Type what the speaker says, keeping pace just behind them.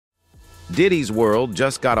Diddy's world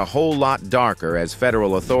just got a whole lot darker as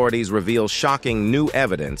federal authorities reveal shocking new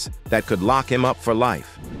evidence that could lock him up for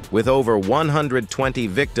life. With over 120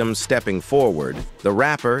 victims stepping forward, the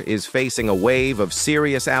rapper is facing a wave of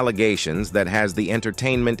serious allegations that has the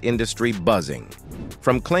entertainment industry buzzing.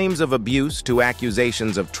 From claims of abuse to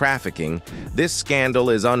accusations of trafficking, this scandal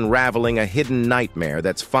is unraveling a hidden nightmare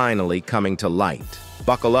that's finally coming to light.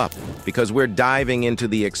 Buckle up, because we're diving into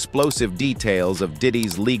the explosive details of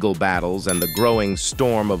Diddy's legal battles and the growing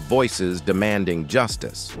storm of voices demanding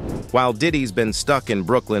justice. While Diddy's been stuck in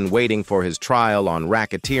Brooklyn waiting for his trial on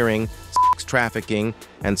racketeering, sex trafficking,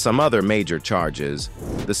 and some other major charges,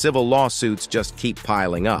 the civil lawsuits just keep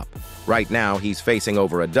piling up. Right now, he's facing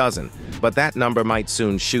over a dozen, but that number might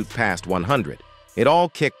soon shoot past 100. It all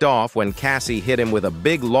kicked off when Cassie hit him with a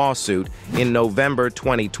big lawsuit in November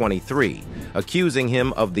 2023, accusing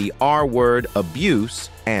him of the R-word abuse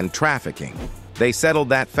and trafficking. They settled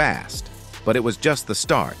that fast, but it was just the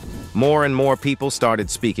start. More and more people started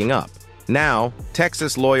speaking up. Now,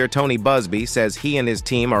 Texas lawyer Tony Busby says he and his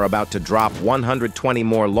team are about to drop 120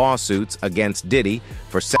 more lawsuits against Diddy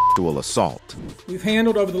for sexual assault. We've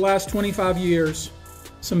handled over the last 25 years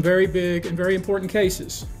some very big and very important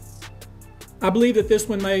cases. I believe that this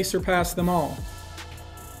one may surpass them all.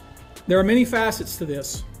 There are many facets to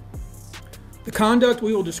this. The conduct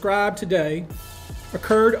we will describe today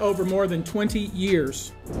occurred over more than 20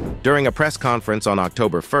 years. During a press conference on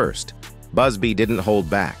October 1st, Busby didn't hold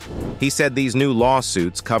back. He said these new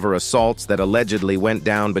lawsuits cover assaults that allegedly went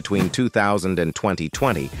down between 2000 and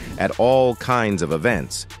 2020 at all kinds of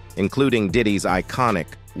events, including Diddy's iconic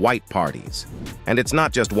white parties. And it's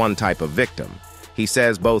not just one type of victim. He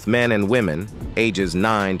says both men and women, ages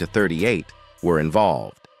 9 to 38, were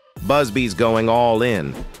involved. Busby's going all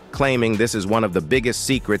in, claiming this is one of the biggest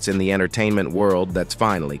secrets in the entertainment world that's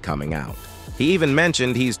finally coming out. He even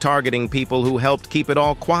mentioned he's targeting people who helped keep it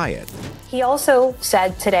all quiet. He also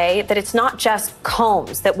said today that it's not just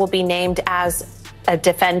Combs that will be named as a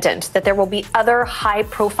defendant, that there will be other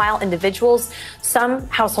high-profile individuals, some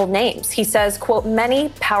household names. He says, quote, many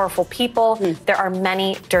powerful people, there are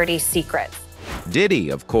many dirty secrets. Diddy,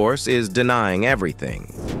 of course, is denying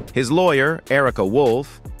everything. His lawyer, Erica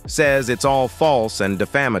Wolf, says it's all false and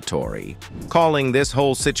defamatory, calling this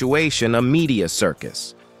whole situation a media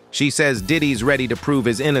circus. She says Diddy's ready to prove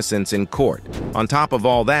his innocence in court. On top of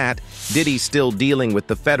all that, Diddy's still dealing with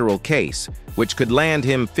the federal case, which could land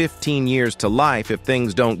him 15 years to life if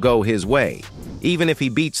things don't go his way. Even if he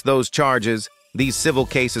beats those charges, these civil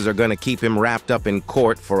cases are going to keep him wrapped up in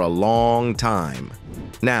court for a long time.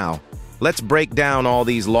 Now, let's break down all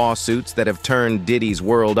these lawsuits that have turned Diddy's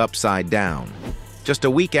world upside down. Just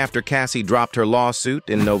a week after Cassie dropped her lawsuit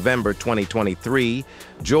in November 2023,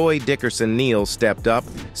 Joy Dickerson-Neal stepped up,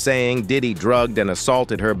 saying Diddy drugged and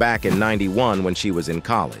assaulted her back in '91 when she was in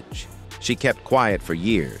college. She kept quiet for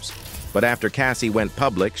years, but after Cassie went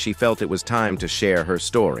public, she felt it was time to share her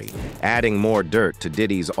story, adding more dirt to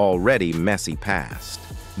Diddy's already messy past.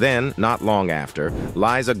 Then, not long after,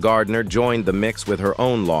 Liza Gardner joined the mix with her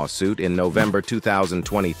own lawsuit in November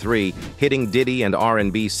 2023, hitting Diddy and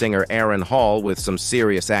R&B singer Aaron Hall with some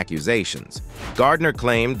serious accusations. Gardner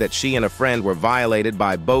claimed that she and a friend were violated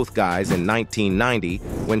by both guys in 1990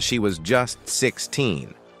 when she was just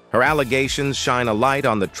 16. Her allegations shine a light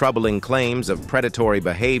on the troubling claims of predatory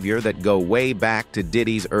behavior that go way back to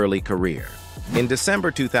Diddy's early career. In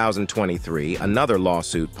December 2023, another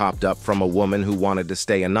lawsuit popped up from a woman who wanted to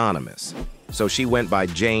stay anonymous, so she went by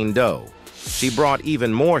Jane Doe. She brought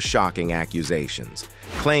even more shocking accusations,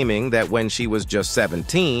 claiming that when she was just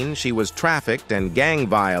 17, she was trafficked and gang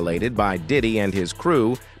violated by Diddy and his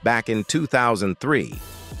crew back in 2003.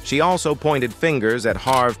 She also pointed fingers at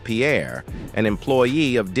Harve Pierre, an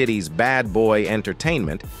employee of Diddy's Bad Boy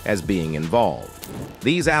Entertainment, as being involved.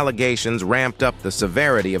 These allegations ramped up the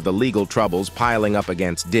severity of the legal troubles piling up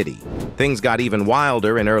against Diddy. Things got even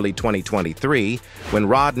wilder in early 2023 when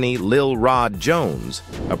Rodney Lil Rod Jones,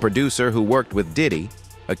 a producer who worked with Diddy,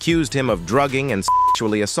 accused him of drugging and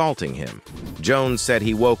sexually assaulting him. Jones said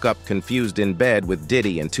he woke up confused in bed with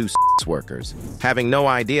Diddy and two sex workers, having no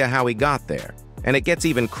idea how he got there. And it gets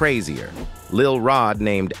even crazier. Lil Rod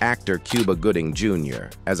named actor Cuba Gooding Jr.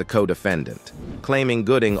 as a co-defendant, claiming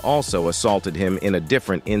Gooding also assaulted him in a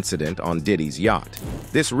different incident on Diddy's yacht.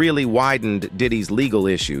 This really widened Diddy's legal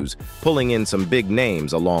issues, pulling in some big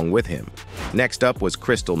names along with him. Next up was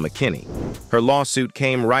Crystal McKinney. Her lawsuit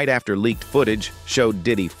came right after leaked footage showed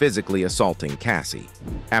Diddy physically assaulting Cassie.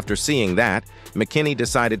 After seeing that, McKinney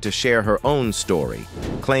decided to share her own story,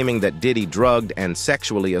 claiming that Diddy drugged and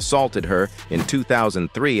sexually assaulted her in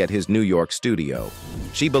 2003 at his New York studio.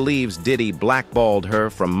 She believes Diddy blackballed her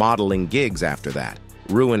from modeling gigs after that,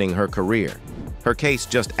 ruining her career. Her case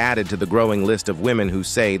just added to the growing list of women who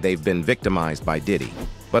say they've been victimized by Diddy.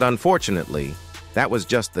 But unfortunately, that was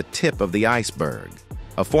just the tip of the iceberg.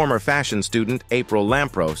 A former fashion student, April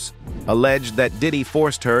Lampros, alleged that Diddy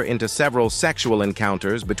forced her into several sexual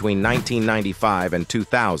encounters between 1995 and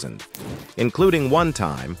 2000, including one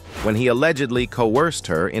time when he allegedly coerced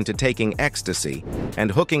her into taking ecstasy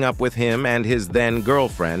and hooking up with him and his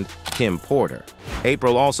then-girlfriend, Kim Porter.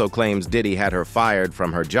 April also claims Diddy had her fired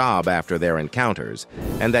from her job after their encounters,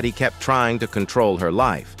 and that he kept trying to control her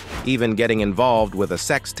life, even getting involved with a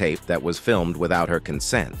sex tape that was filmed without her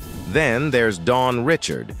consent. Then there's Dawn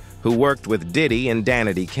Richard, who worked with Diddy and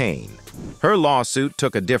Danity Kane. Her lawsuit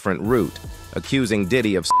took a different route, accusing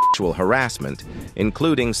Diddy of sexual harassment,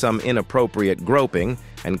 including some inappropriate groping,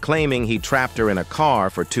 and claiming he trapped her in a car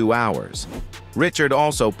for 2 hours. Richard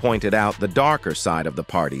also pointed out the darker side of the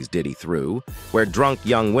parties Diddy threw, where drunk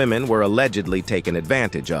young women were allegedly taken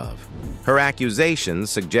advantage of. Her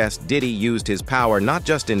accusations suggest Diddy used his power not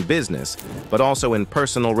just in business, but also in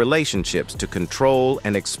personal relationships to control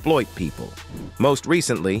and exploit people. Most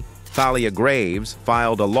recently, Thalia Graves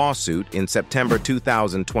filed a lawsuit in September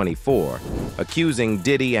 2024, accusing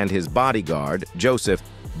Diddy and his bodyguard, Joseph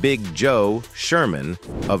Big Joe Sherman,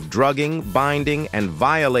 of drugging, binding, and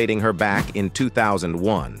violating her back in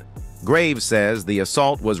 2001. Graves says the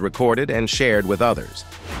assault was recorded and shared with others.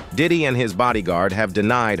 Diddy and his bodyguard have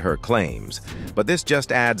denied her claims, but this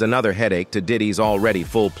just adds another headache to Diddy's already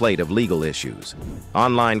full plate of legal issues.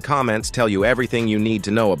 Online comments tell you everything you need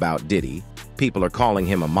to know about Diddy. People are calling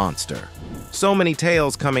him a monster. So many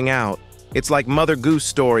tales coming out. It's like Mother Goose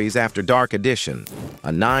stories after Dark Edition. A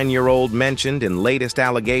 9-year-old mentioned in latest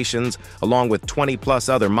allegations, along with 20+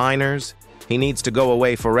 other minors. He needs to go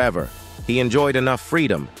away forever. He enjoyed enough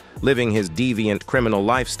freedom, living his deviant criminal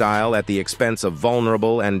lifestyle at the expense of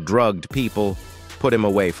vulnerable and drugged people. Put him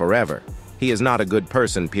away forever. He is not a good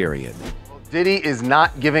person, period. Diddy is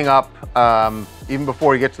not giving up, even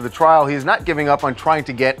before he gets to the trial, he's not giving up on trying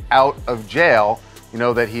to get out of jail. You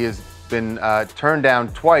know that he has been turned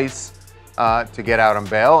down twice to get out on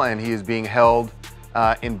bail, and he is being held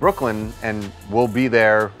in Brooklyn and will be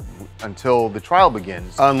there until the trial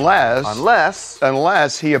begins.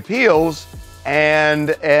 Unless he appeals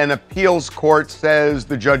and an appeals court says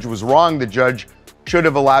the judge was wrong, the judge should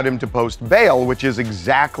have allowed him to post bail, which is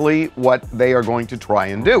exactly what they are going to try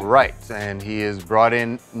and do. Right, and he has brought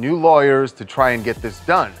in new lawyers to try and get this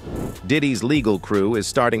done. Diddy's legal crew is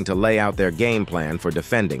starting to lay out their game plan for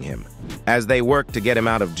defending him, as they work to get him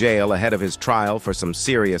out of jail ahead of his trial for some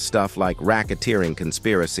serious stuff like racketeering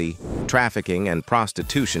conspiracy, trafficking, and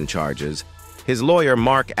prostitution charges. His lawyer,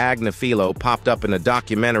 Mark Agnifilo, popped up in a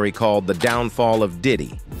documentary called The Downfall of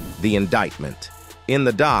Diddy, The Indictment. In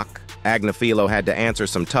the doc, Agnifilo had to answer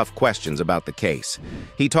some tough questions about the case.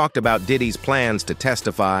 He talked about Diddy's plans to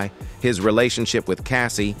testify, his relationship with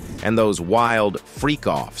Cassie, and those wild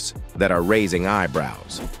freak-offs that are raising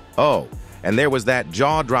eyebrows. Oh, and there was that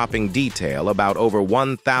jaw-dropping detail about over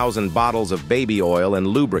 1,000 bottles of baby oil and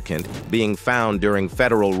lubricant being found during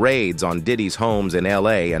federal raids on Diddy's homes in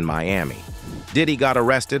LA and Miami. Diddy got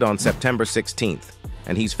arrested on September 16th,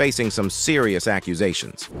 and he's facing some serious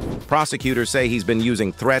accusations. Prosecutors say he's been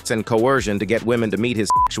using threats and coercion to get women to meet his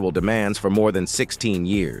sexual demands for more than 16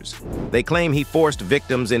 years. They claim he forced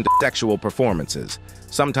victims into sexual performances,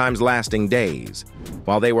 sometimes lasting days,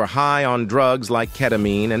 while they were high on drugs like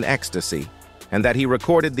ketamine and ecstasy, and that he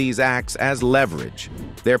recorded these acts as leverage.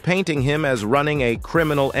 They're painting him as running a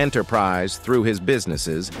criminal enterprise through his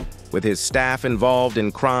businesses, with his staff involved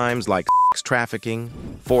in crimes like sex trafficking,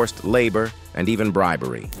 forced labor, and even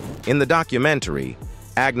bribery. In the documentary,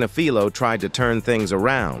 Agnifilo tried to turn things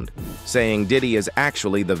around, saying Diddy is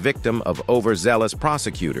actually the victim of overzealous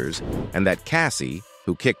prosecutors, and that Cassie,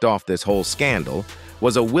 who kicked off this whole scandal,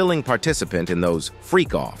 was a willing participant in those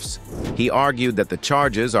freak-offs. He argued that the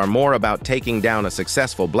charges are more about taking down a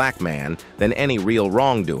successful black man than any real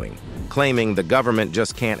wrongdoing, claiming the government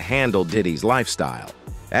just can't handle Diddy's lifestyle.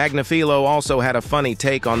 Agnifilo also had a funny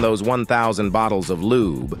take on those 1,000 bottles of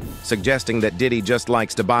lube, suggesting that Diddy just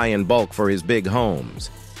likes to buy in bulk for his big homes.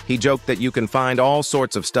 He joked that you can find all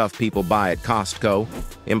sorts of stuff people buy at Costco,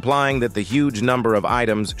 implying that the huge number of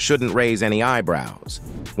items shouldn't raise any eyebrows.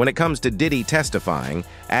 When it comes to Diddy testifying,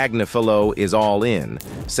 Agnifilo is all in,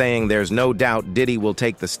 saying there's no doubt Diddy will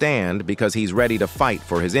take the stand because he's ready to fight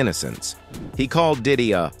for his innocence. He called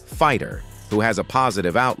Diddy a fighter who has a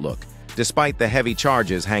positive outlook, despite the heavy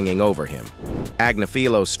charges hanging over him.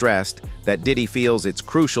 Agnifilo stressed that Diddy feels it's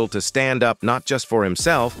crucial to stand up not just for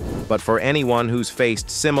himself, but for anyone who's faced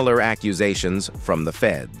similar accusations from the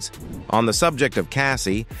feds. On the subject of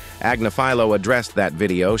Cassie, Agnifilo addressed that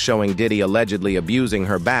video showing Diddy allegedly abusing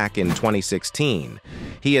her back in 2016.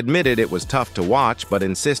 He admitted it was tough to watch, but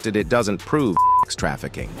insisted it doesn't prove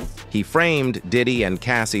trafficking. He framed Diddy and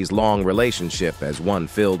Cassie's long relationship as one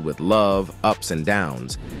filled with love, ups and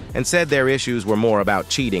downs, and said their issues were more about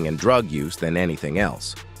cheating and drug use than anything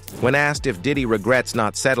else. When asked if Diddy regrets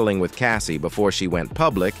not settling with Cassie before she went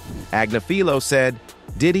public, Agnifilo said,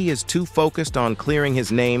 "Diddy is too focused on clearing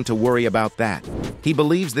his name to worry about that. He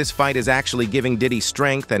believes this fight is actually giving Diddy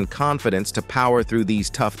strength and confidence to power through these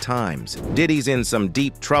tough times. Diddy's in some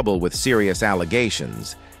deep trouble with serious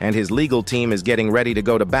allegations, and his legal team is getting ready to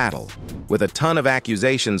go to battle. With a ton of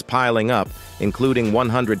accusations piling up, including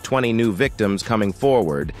 120 new victims coming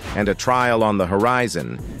forward and a trial on the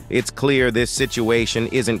horizon, it's clear this situation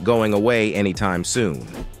isn't going away anytime soon."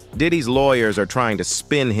 Diddy's lawyers are trying to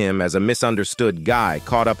spin him as a misunderstood guy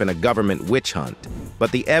caught up in a government witch hunt,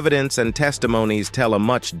 but the evidence and testimonies tell a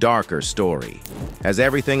much darker story. As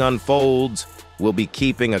everything unfolds, we'll be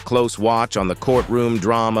keeping a close watch on the courtroom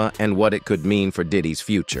drama and what it could mean for Diddy's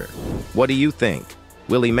future. What do you think?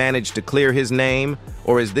 Will he manage to clear his name,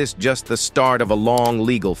 or is this just the start of a long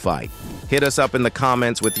legal fight? Hit us up in the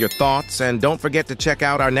comments with your thoughts, and don't forget to check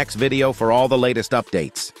out our next video for all the latest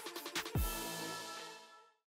updates.